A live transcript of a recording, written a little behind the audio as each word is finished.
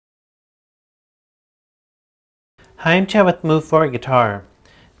Hi, I'm Chad with Move for Guitar.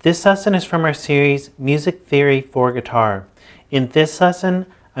 This lesson is from our series Music Theory for Guitar. In this lesson,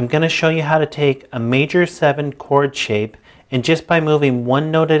 I'm going to show you how to take a major 7 chord shape and just by moving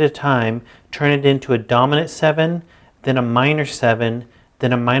one note at a time, turn it into a dominant 7, then a minor 7,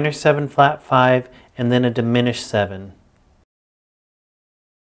 then a minor 7 flat 5, and then a diminished 7.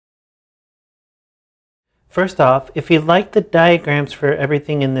 First off, if you'd like the diagrams for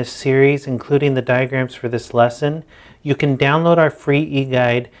everything in this series, including the diagrams for this lesson, you can download our free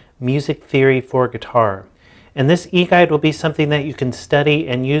e-guide, Music Theory for Guitar. And this e-guide will be something that you can study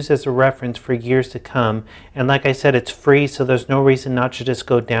and use as a reference for years to come. And like I said, it's free, so there's no reason not to just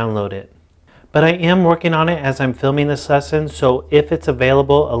go download it. But I am working on it as I'm filming this lesson, so if it's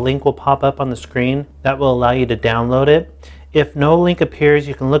available, a link will pop up on the screen that will allow you to download it. If no link appears,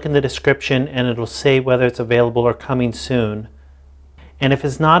 you can look in the description and it'll say whether it's available or coming soon. And if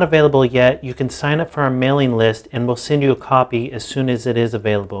it's not available yet, you can sign up for our mailing list and we'll send you a copy as soon as it is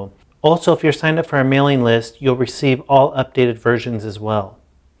available. Also, if you're signed up for our mailing list, you'll receive all updated versions as well.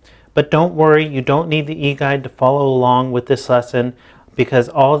 But don't worry, you don't need the e-guide to follow along with this lesson because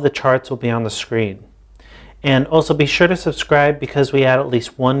all of the charts will be on the screen. And also be sure to subscribe because we add at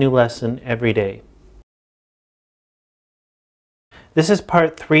least one new lesson every day. This is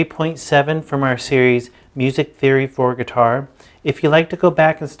part 3.7 from our series Music Theory for Guitar. If you'd like to go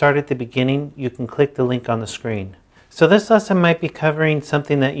back and start at the beginning, you can click the link on the screen. So this lesson might be covering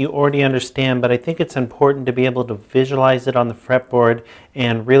something that you already understand, but I think it's important to be able to visualize it on the fretboard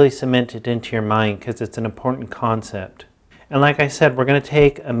and really cement it into your mind because it's an important concept. And like I said, we're going to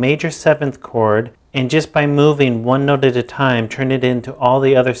take a major 7th chord and just by moving one note at a time, turn it into all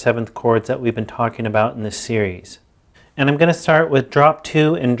the other 7th chords that we've been talking about in this series. And I'm going to start with drop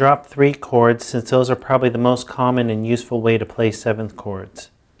 2 and drop 3 chords since those are probably the most common and useful way to play 7th chords.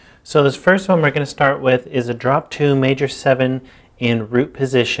 So this first one we're going to start with is a drop 2 major 7 in root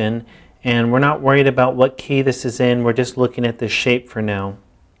position, and we're not worried about what key this is in, we're just looking at the shape for now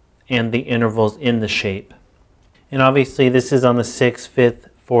and the intervals in the shape. And obviously this is on the 6th, 5th,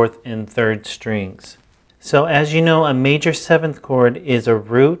 4th, and 3rd strings. So as you know, a major 7th chord is a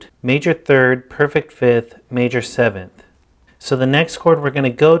root, major 3rd, perfect 5th, major 7th. So the next chord we're going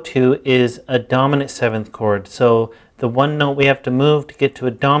to go to is a dominant 7th chord. So the one note we have to move to get to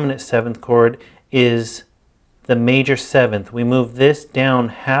a dominant 7th chord is the major 7th. We move this down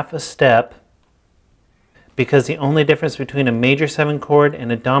half a step because the only difference between a major 7 chord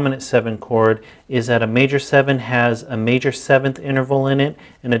and a dominant 7 chord is that a major 7 has a major 7th interval in it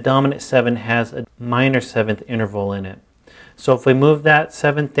and a dominant 7 has a minor 7th interval in it. So if we move that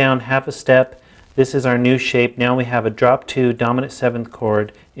 7th down half a step, this is our new shape. Now we have a drop 2 dominant 7th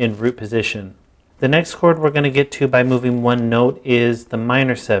chord in root position. The next chord we're going to get to by moving one note is the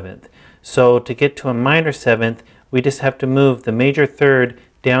minor 7th. So to get to a minor 7th, we just have to move the major 3rd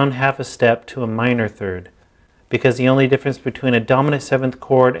down half a step to a minor 3rd. Because the only difference between a dominant 7th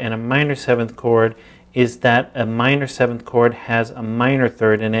chord and a minor 7th chord is that a minor 7th chord has a minor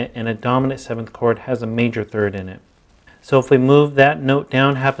 3rd in it and a dominant 7th chord has a major 3rd in it. So if we move that note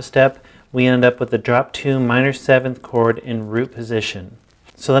down half a step, we end up with a drop 2 minor 7th chord in root position.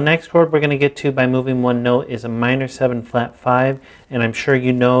 So the next chord we're going to get to by moving one note is a minor 7 flat 5, and I'm sure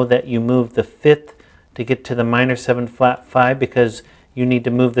you know that you move the 5th to get to the minor 7 flat 5 because you need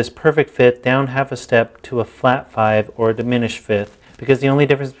to move this perfect 5th down half a step to a flat 5 or a diminished 5th, because the only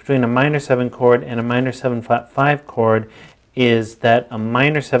difference between a minor 7 chord and a minor 7 flat 5 chord is that a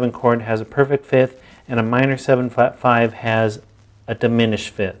minor 7 chord has a perfect 5th and a minor 7 flat 5 has a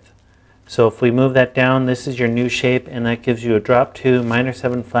diminished 5th. So if we move that down, this is your new shape, and that gives you a drop 2 minor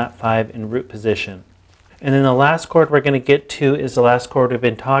 7 flat 5 in root position. And then the last chord we're going to get to is the last chord we've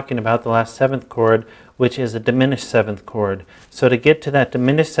been talking about, the last 7th chord, which is a diminished 7th chord. So to get to that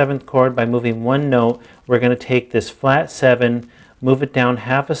diminished 7th chord by moving one note, we're going to take this flat 7, move it down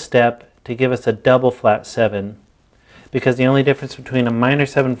half a step to give us a double flat 7. Because the only difference between a minor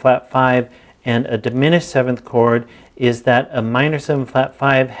 7 flat 5 and a diminished 7th chord is that a minor 7 flat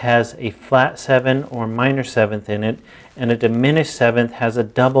 5 has a flat 7 or minor 7th in it, and a diminished 7th has a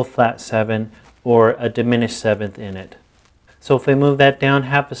double flat 7 or a diminished 7th in it. So if we move that down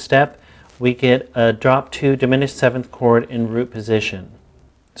half a step, we get a drop 2 diminished 7th chord in root position.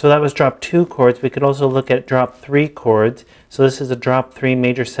 So that was drop 2 chords. We could also look at drop 3 chords. So this is a drop 3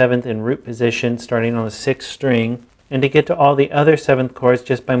 major 7th in root position starting on the 6th string. And to get to all the other 7th chords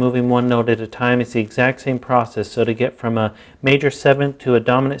just by moving one note at a time, it's the exact same process. So to get from a major 7th to a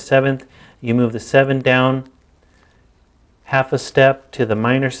dominant 7th, you move the 7 down half a step to the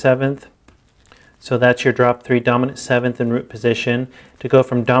minor 7th. So that's your drop 3 dominant 7th in root position. To go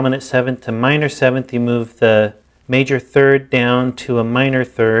from dominant 7th to minor 7th, you move the major third down to a minor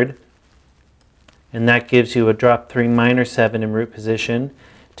third, and that gives you a drop 3 minor 7 in root position.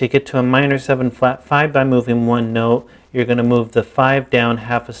 To get to a minor 7 flat 5 by moving one note, you're going to move the 5 down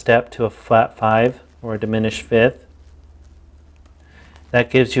half a step to a flat 5 or a diminished 5th. That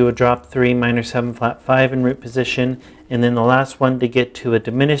gives you a drop 3 minor 7 flat 5 in root position. And then the last one, to get to a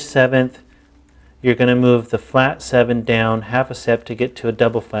diminished 7th, you're going to move the flat 7 down half a step to get to a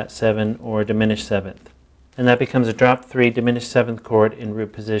double flat 7 or a diminished 7th. And that becomes a drop 3 diminished 7th chord in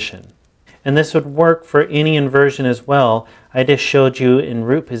root position. And this would work for any inversion as well. I just showed you in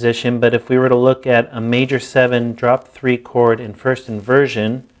root position, but if we were to look at a major 7 drop 3 chord in first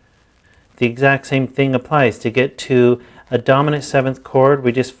inversion, the exact same thing applies. To get to a dominant 7th chord,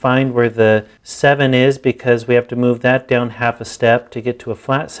 we just find where the 7 is, because we have to move that down half a step to get to a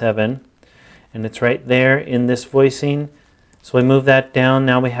flat 7. And it's right there in this voicing. So we move that down.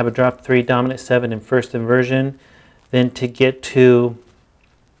 Now we have a drop 3 dominant 7 in first inversion. Then to get to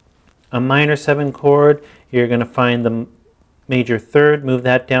a minor 7 chord, you're going to find the major third, move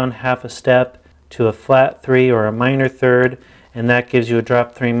that down half a step to a flat 3 or a minor third, and that gives you a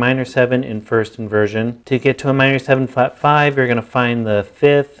drop 3 minor 7 in first inversion. To get to a minor 7 flat 5, you're going to find the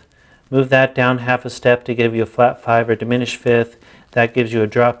 5th, move that down half a step to give you a flat 5 or diminished 5th. That gives you a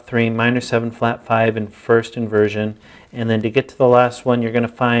drop 3 minor 7 flat 5 in first inversion. And then to get to the last one, you're going to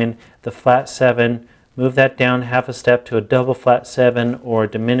find the flat 7, move that down half a step to a double flat 7 or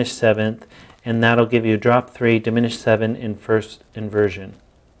diminished 7th, and that'll give you drop 3 diminished 7 in first inversion.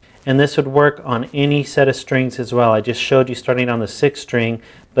 And this would work on any set of strings as well. I just showed you starting on the 6th string,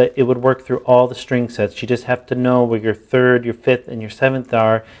 but it would work through all the string sets. You just have to know where your 3rd, your 5th, and your 7th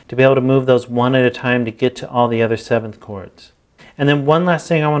are to be able to move those one at a time to get to all the other 7th chords. And then one last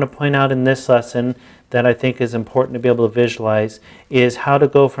thing I want to point out in this lesson that I think is important to be able to visualize is how to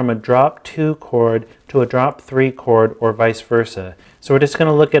go from a drop 2 chord to a drop 3 chord, or vice versa. So we're just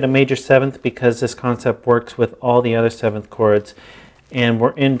going to look at a major 7th because this concept works with all the other 7th chords. And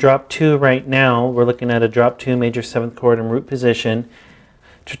we're in drop 2 right now. We're looking at a drop 2 major 7th chord in root position.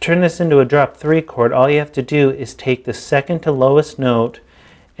 To turn this into a drop 3 chord, all you have to do is take the second to lowest note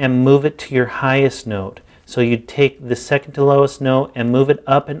and move it to your highest note. So you'd take the second to lowest note and move it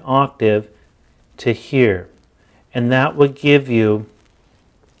up an octave to here. And that would give you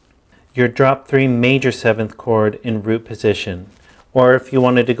your drop 3 major 7th chord in root position. Or if you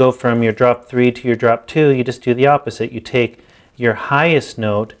wanted to go from your drop 3 to your drop 2, you just do the opposite. You take your highest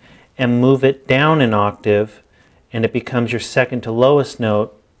note and move it down an octave, and it becomes your second to lowest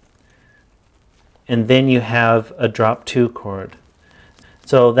note, and then you have a drop 2 chord.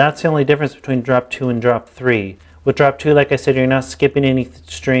 So that's the only difference between drop 2 and drop 3. With drop 2, like I said, you're not skipping any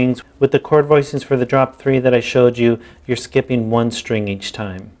strings. With the chord voicings for the drop 3 that I showed you, you're skipping one string each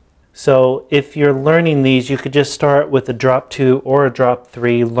time. So if you're learning these, you could just start with a drop 2 or a drop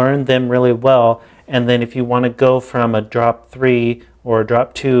 3, learn them really well, and then if you want to go from a drop 3 or a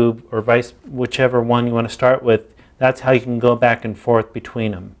drop 2 or whichever one you want to start with, that's how you can go back and forth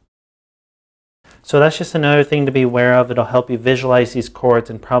between them. So that's just another thing to be aware of. It'll help you visualize these chords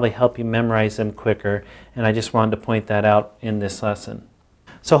and probably help you memorize them quicker. And I just wanted to point that out in this lesson.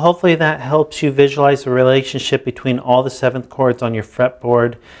 So hopefully that helps you visualize the relationship between all the 7th chords on your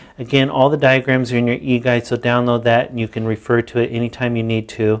fretboard. Again, all the diagrams are in your e-guide, so download that and you can refer to it anytime you need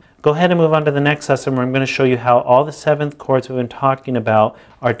to. Go ahead and move on to the next lesson where I'm going to show you how all the 7th chords we've been talking about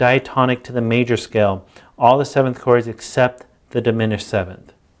are diatonic to the major scale. All the 7th chords except the diminished 7th.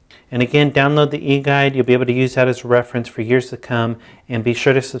 And again, download the e-guide. You'll be able to use that as a reference for years to come. And be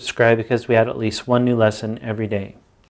sure to subscribe because we add at least one new lesson every day.